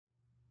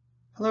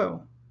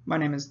Hello, my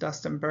name is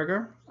Dustin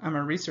Berger. I'm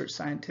a research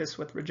scientist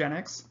with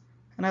Regenexx,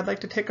 and I'd like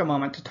to take a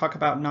moment to talk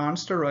about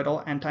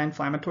non-steroidal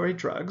anti-inflammatory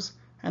drugs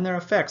and their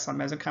effects on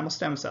mesenchymal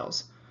stem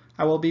cells.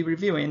 I will be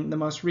reviewing the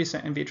most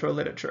recent in vitro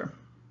literature.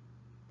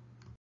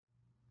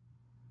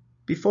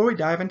 Before we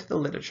dive into the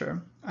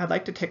literature, I'd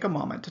like to take a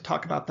moment to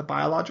talk about the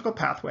biological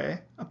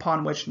pathway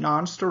upon which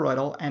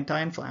non-steroidal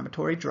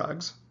anti-inflammatory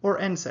drugs, or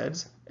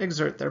NSAIDs,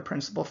 exert their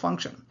principal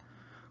function.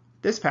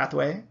 This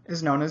pathway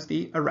is known as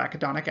the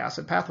arachidonic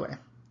acid pathway.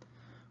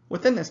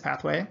 Within this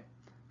pathway,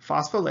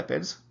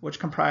 phospholipids, which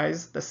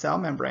comprise the cell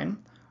membrane,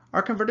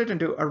 are converted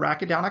into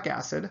arachidonic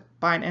acid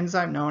by an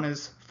enzyme known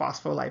as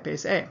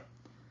phospholipase A.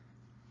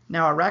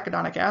 Now,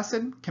 arachidonic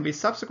acid can be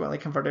subsequently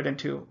converted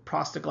into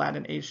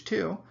prostaglandin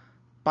H2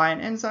 by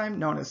an enzyme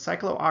known as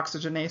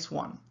cyclooxygenase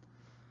 1.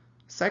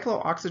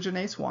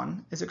 Cyclooxygenase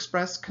 1 is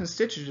expressed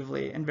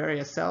constitutively in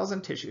various cells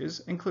and tissues,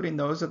 including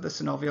those of the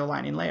synovial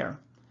lining layer.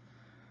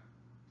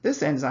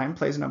 This enzyme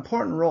plays an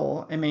important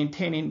role in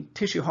maintaining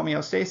tissue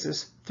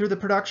homeostasis through the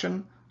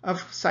production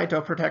of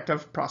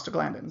cytoprotective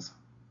prostaglandins.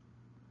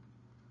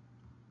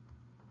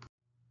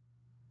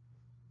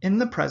 In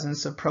the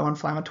presence of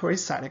pro-inflammatory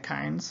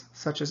cytokines,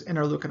 such as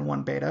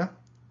interleukin-1 beta,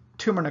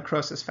 tumor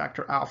necrosis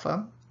factor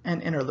alpha,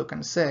 and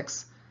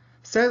interleukin-6,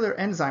 cellular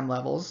enzyme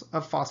levels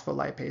of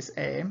phospholipase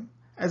A,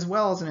 as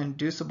well as an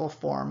inducible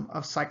form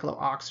of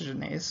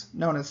cyclooxygenase,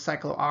 known as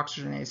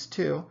cyclooxygenase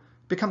 2,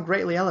 become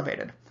greatly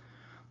elevated.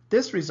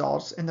 This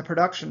results in the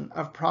production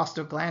of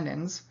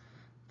prostaglandins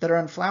that are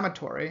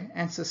inflammatory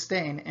and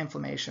sustain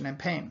inflammation and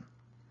pain.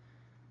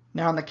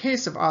 Now, in the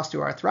case of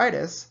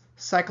osteoarthritis,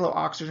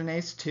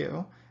 cyclooxygenase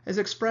 2 is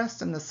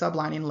expressed in the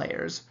sublining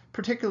layers,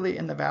 particularly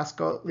in the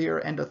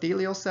vascular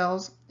endothelial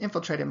cells,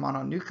 infiltrated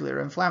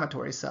mononuclear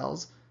inflammatory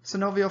cells,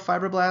 synovial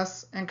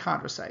fibroblasts, and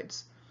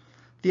chondrocytes.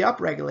 The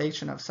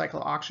upregulation of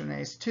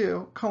cyclooxygenase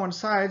 2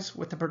 coincides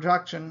with the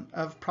production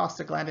of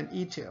prostaglandin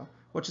E2,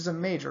 which is a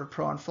major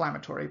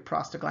pro-inflammatory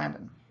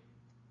prostaglandin.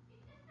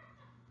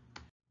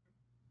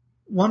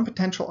 One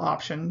potential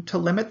option to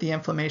limit the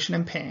inflammation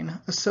and pain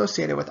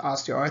associated with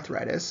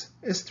osteoarthritis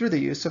is through the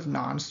use of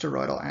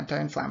non-steroidal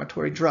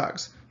anti-inflammatory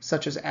drugs,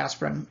 such as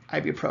aspirin,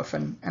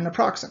 ibuprofen, and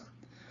naproxen.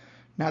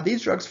 Now,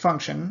 these drugs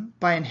function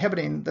by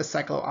inhibiting the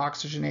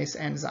cyclooxygenase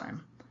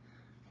enzyme,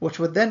 which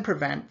would then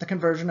prevent the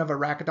conversion of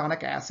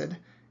arachidonic acid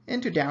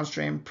into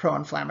downstream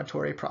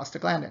pro-inflammatory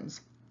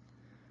prostaglandins.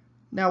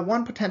 Now,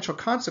 one potential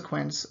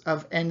consequence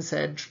of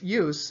NSAID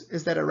use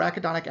is that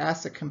arachidonic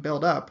acid can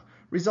build up,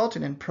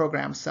 resulting in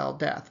programmed cell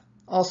death,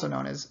 also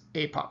known as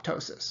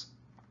apoptosis.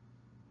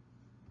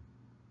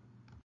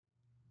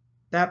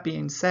 That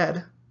being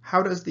said,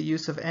 how does the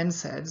use of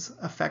NSAIDs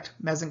affect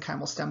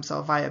mesenchymal stem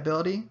cell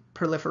viability,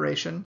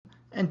 proliferation,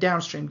 and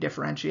downstream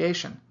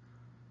differentiation?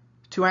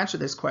 To answer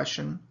this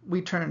question,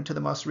 we turn to the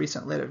most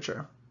recent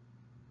literature.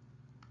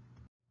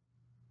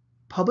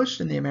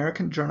 Published in the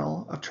American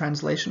Journal of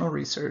Translational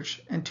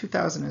Research in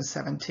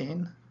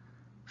 2017,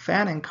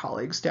 Fan and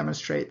colleagues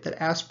demonstrate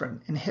that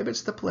aspirin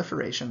inhibits the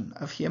proliferation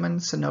of human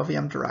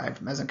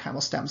synovium-derived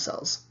mesenchymal stem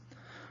cells.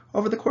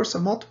 Over the course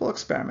of multiple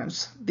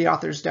experiments, the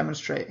authors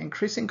demonstrate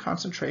increasing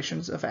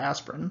concentrations of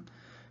aspirin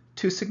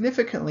to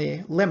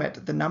significantly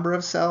limit the number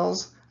of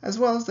cells as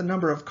well as the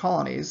number of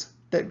colonies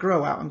that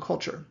grow out in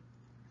culture.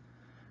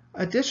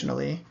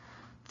 Additionally,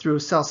 through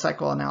cell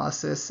cycle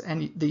analysis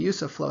and the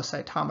use of flow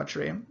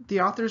cytometry, the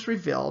authors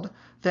revealed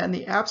that in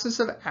the absence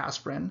of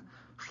aspirin,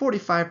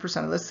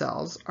 45% of the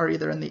cells are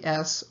either in the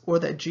S or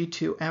the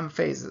G2M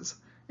phases,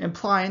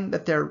 implying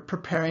that they're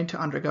preparing to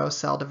undergo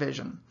cell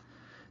division.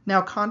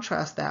 Now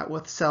contrast that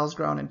with cells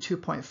grown in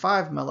 2.5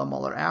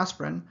 millimolar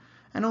aspirin,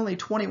 and only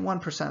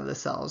 21% of the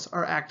cells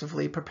are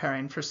actively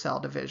preparing for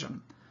cell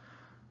division.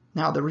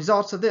 Now, the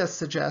results of this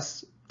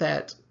suggest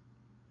that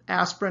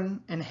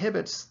aspirin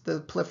inhibits the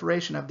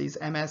proliferation of these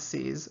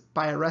MSCs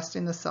by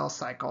arresting the cell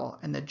cycle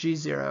in the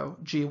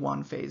G0,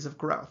 G1 phase of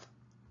growth.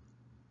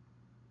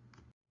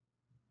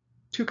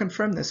 To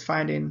confirm this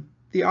finding,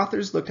 the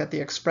authors looked at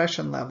the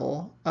expression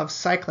level of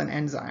cyclin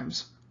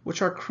enzymes,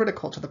 which are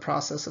critical to the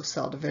process of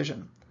cell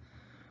division.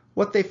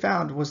 What they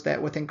found was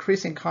that with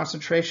increasing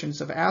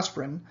concentrations of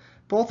aspirin,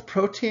 both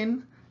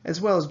protein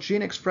as well as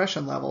gene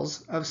expression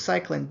levels of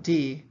cyclin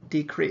D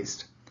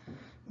decreased.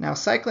 Now,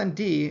 cyclin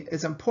D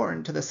is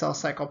important to the cell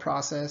cycle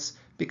process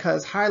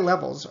because high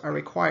levels are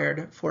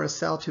required for a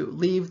cell to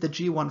leave the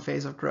G1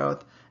 phase of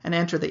growth and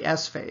enter the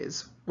S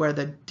phase, where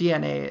the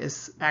DNA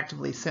is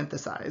actively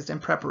synthesized in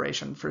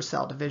preparation for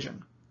cell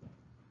division.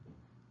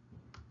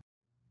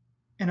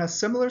 In a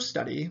similar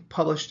study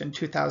published in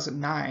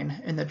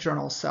 2009 in the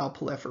journal Cell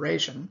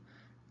Proliferation,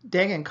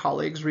 Deng and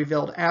colleagues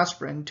revealed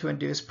aspirin to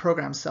induce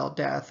programmed cell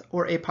death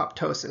or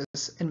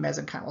apoptosis in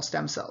mesenchymal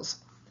stem cells.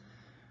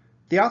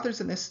 The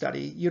authors in this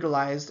study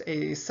utilized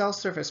a cell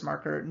surface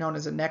marker known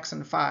as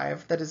annexin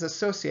 5 that is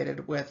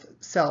associated with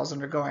cells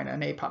undergoing an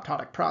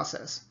apoptotic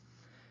process.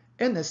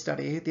 In this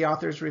study, the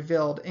authors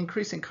revealed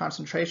increasing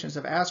concentrations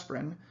of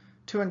aspirin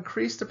to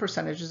increase the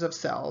percentages of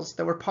cells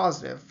that were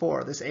positive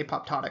for this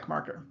apoptotic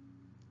marker.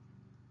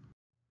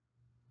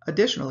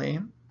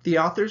 Additionally, the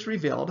authors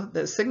revealed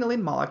that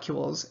signaling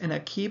molecules in a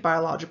key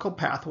biological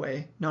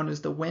pathway known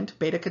as the Wnt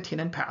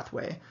beta-catenin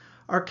pathway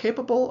are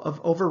capable of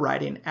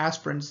overriding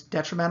aspirin's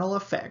detrimental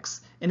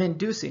effects in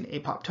inducing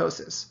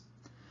apoptosis.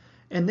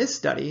 In this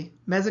study,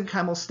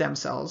 mesenchymal stem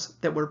cells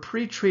that were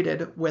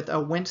pre-treated with a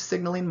Wnt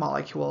signaling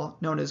molecule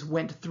known as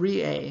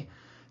Wnt3a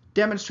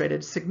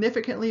demonstrated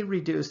significantly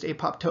reduced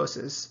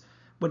apoptosis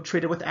when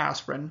treated with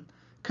aspirin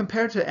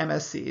compared to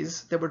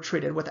MSCs that were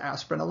treated with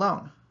aspirin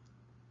alone.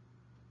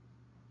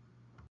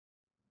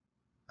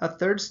 A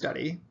third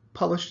study,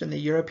 published in the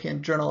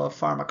European Journal of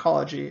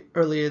Pharmacology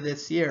earlier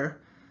this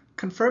year,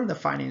 confirmed the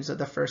findings of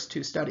the first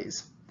two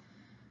studies.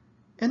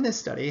 In this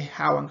study,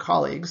 Howe and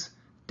colleagues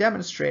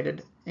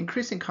demonstrated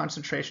increasing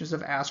concentrations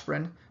of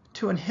aspirin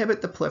to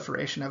inhibit the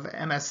proliferation of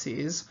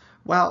MSCs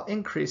while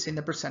increasing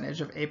the percentage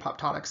of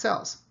apoptotic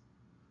cells.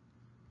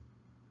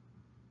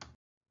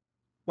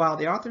 While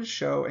the authors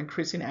show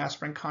increasing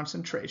aspirin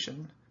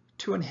concentration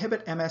to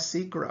inhibit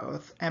MSC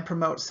growth and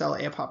promote cell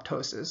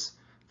apoptosis,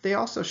 they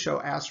also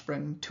show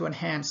aspirin to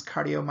enhance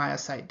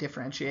cardiomyocyte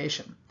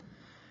differentiation.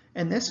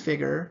 In this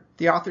figure,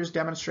 the authors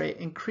demonstrate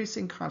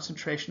increasing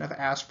concentration of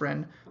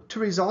aspirin to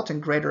result in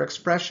greater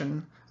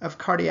expression of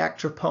cardiac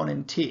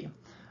troponin T,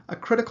 a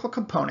critical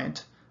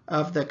component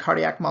of the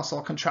cardiac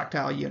muscle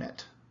contractile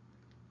unit.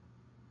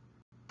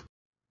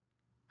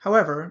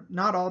 However,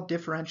 not all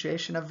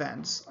differentiation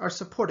events are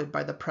supported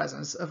by the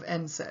presence of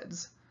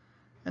NSAIDs.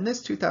 In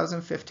this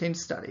 2015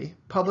 study,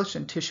 published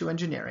in Tissue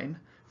Engineering,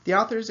 the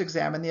authors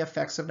examined the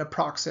effects of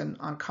naproxen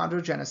on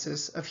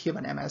chondrogenesis of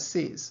human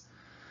MSCs.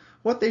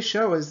 What they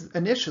show is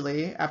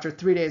initially, after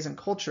 3 days in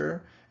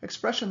culture,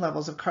 expression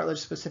levels of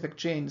cartilage-specific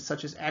genes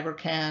such as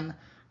aggrecan,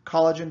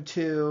 collagen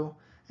II,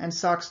 and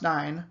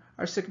SOX9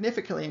 are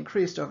significantly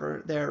increased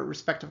over their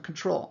respective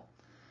control.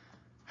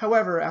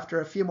 However,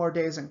 after a few more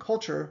days in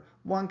culture,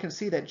 one can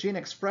see that gene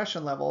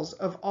expression levels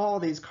of all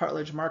these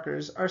cartilage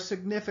markers are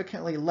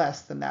significantly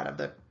less than that of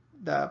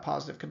the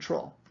positive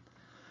control.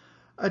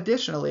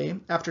 Additionally,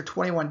 after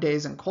 21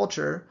 days in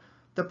culture,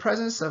 the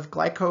presence of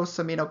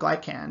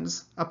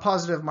glycosaminoglycans, a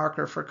positive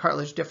marker for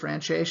cartilage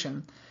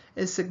differentiation,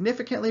 is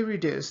significantly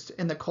reduced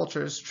in the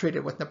cultures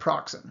treated with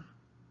naproxen.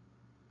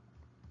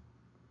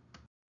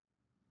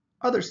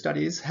 Other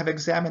studies have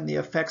examined the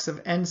effects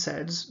of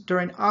NSAIDs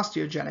during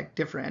osteogenic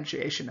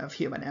differentiation of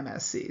human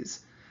MSCs.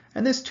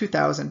 In this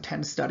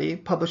 2010 study,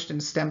 published in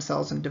Stem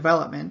Cells and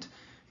Development,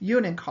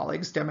 Yoon and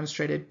colleagues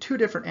demonstrated 2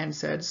 different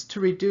NSAIDs to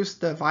reduce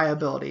the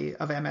viability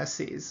of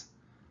MSCs.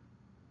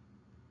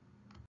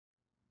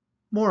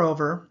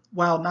 Moreover,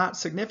 while not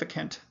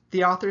significant,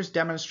 the authors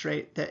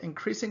demonstrate that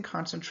increasing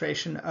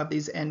concentration of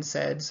these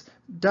NSAIDs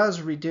does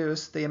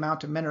reduce the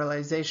amount of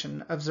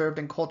mineralization observed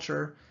in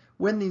culture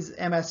when these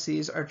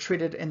MSCs are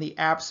treated in the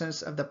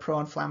absence of the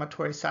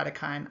pro-inflammatory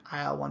cytokine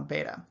IL-1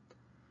 beta.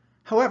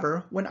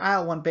 However, when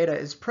IL-1 beta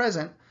is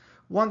present,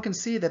 one can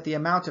see that the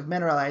amount of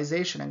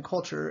mineralization in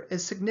culture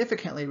is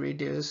significantly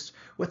reduced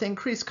with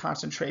increased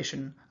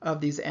concentration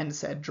of these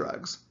NSAID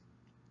drugs.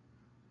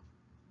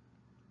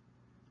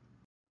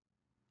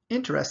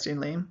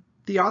 Interestingly,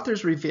 the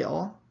authors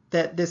reveal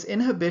that this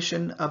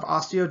inhibition of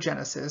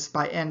osteogenesis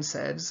by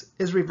NSAIDs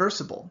is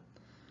reversible.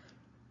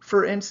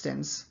 For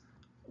instance,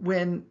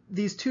 when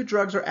these 2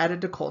 drugs are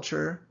added to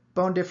culture,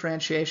 bone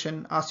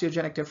differentiation,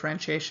 osteogenic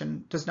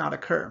differentiation does not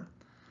occur.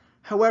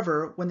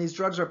 However, when these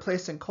drugs are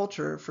placed in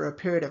culture for a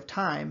period of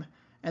time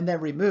and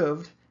then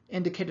removed,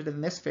 indicated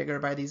in this figure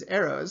by these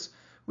arrows,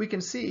 we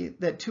can see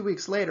that 2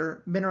 weeks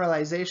later,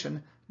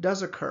 mineralization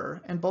does occur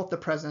in both the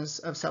presence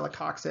of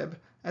celecoxib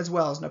as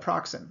well as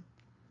naproxen.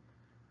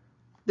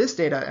 This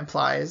data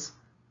implies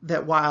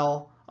that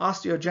while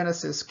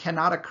osteogenesis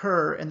cannot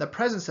occur in the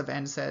presence of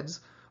NSAIDs,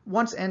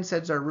 once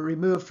NSAIDs are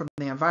removed from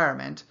the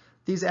environment,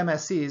 these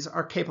MSCs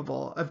are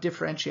capable of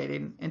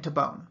differentiating into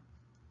bone.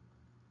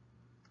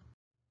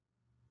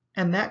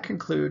 And that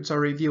concludes our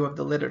review of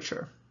the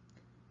literature.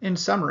 In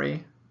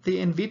summary, the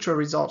in vitro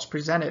results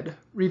presented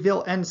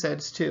reveal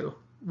NSAIDs to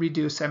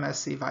reduce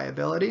MSC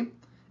viability,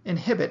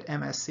 inhibit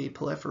MSC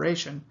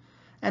proliferation,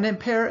 and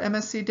impair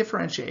MSC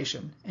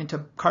differentiation into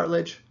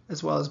cartilage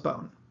as well as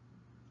bone.